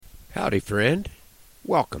Howdy, friend.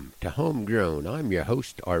 Welcome to Homegrown. I'm your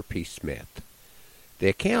host, R.P. Smith. The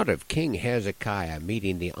account of King Hezekiah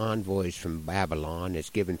meeting the envoys from Babylon is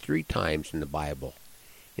given 3 times in the Bible,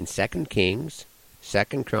 in 2 Kings,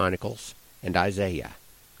 2 Chronicles, and Isaiah.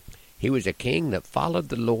 He was a king that followed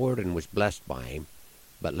the Lord and was blessed by him,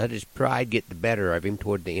 but let his pride get the better of him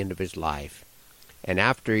toward the end of his life. And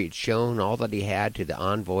after he had shown all that he had to the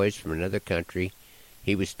envoys from another country,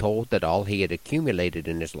 he was told that all he had accumulated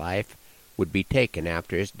in his life would be taken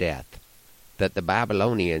after his death, that the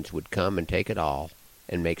Babylonians would come and take it all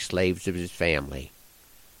and make slaves of his family.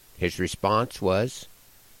 His response was,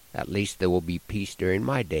 "At least there will be peace during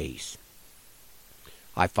my days."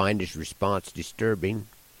 I find his response disturbing,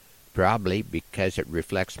 probably because it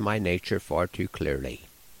reflects my nature far too clearly.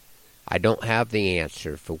 I don't have the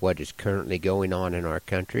answer for what is currently going on in our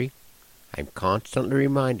country. I'm constantly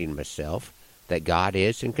reminding myself that God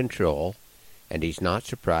is in control, and He's not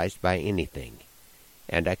surprised by anything.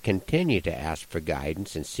 And I continue to ask for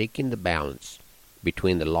guidance in seeking the balance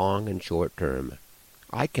between the long and short term.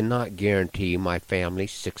 I cannot guarantee my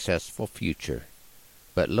family's successful future,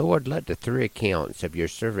 but Lord, let the 3 accounts of your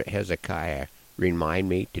servant Hezekiah remind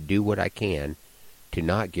me to do what I can to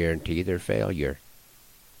not guarantee their failure.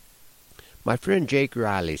 My friend Jake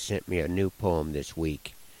Riley sent me a new poem this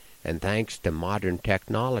week, and thanks to modern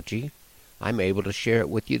technology, I'm able to share it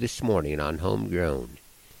with you this morning on Homegrown.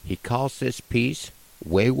 He calls this piece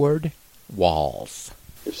Wayward Walls.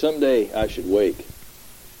 If someday I should wake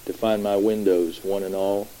to find my windows, one and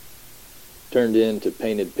all, turned into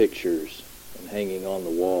painted pictures and hanging on the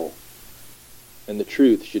wall, and the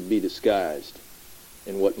truth should be disguised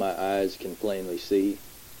in what my eyes can plainly see,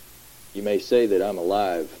 you may say that I'm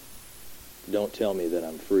alive, but don't tell me that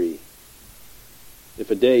I'm free. If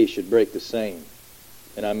a day should break the same,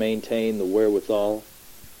 and I maintain the wherewithal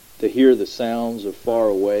to hear the sounds of far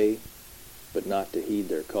away, but not to heed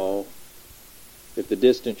their call, if the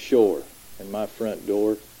distant shore and my front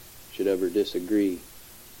door should ever disagree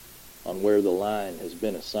on where the line has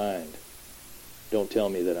been assigned, don't tell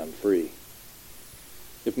me that I'm free.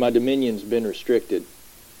 If my dominion's been restricted,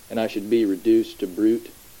 and I should be reduced to brute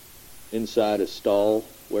inside a stall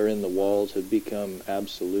wherein the walls have become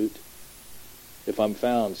absolute, if I'm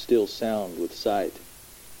found still sound with sight,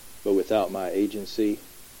 but without my agency,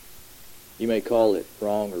 you may call it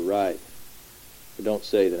wrong or right, but don't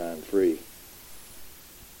say that I'm free.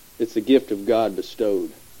 It's the gift of God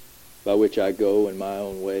bestowed, by which I go in my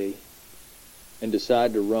own way, and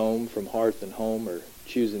decide to roam from hearth and home, or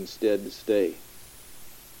choose instead to stay.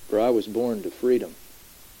 For I was born to freedom,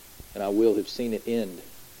 and I will have seen it end,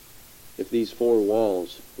 if these 4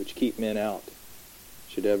 walls which keep men out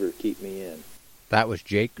should ever keep me in. That was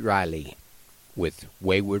Jake Riley with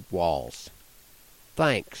Wayward Walls.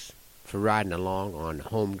 Thanks for riding along on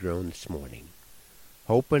Homegrown this morning.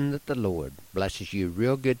 Hoping that the Lord blesses you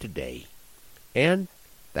real good today, and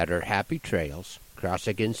that our happy trails cross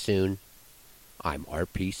again soon. I'm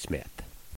R.P. Smith.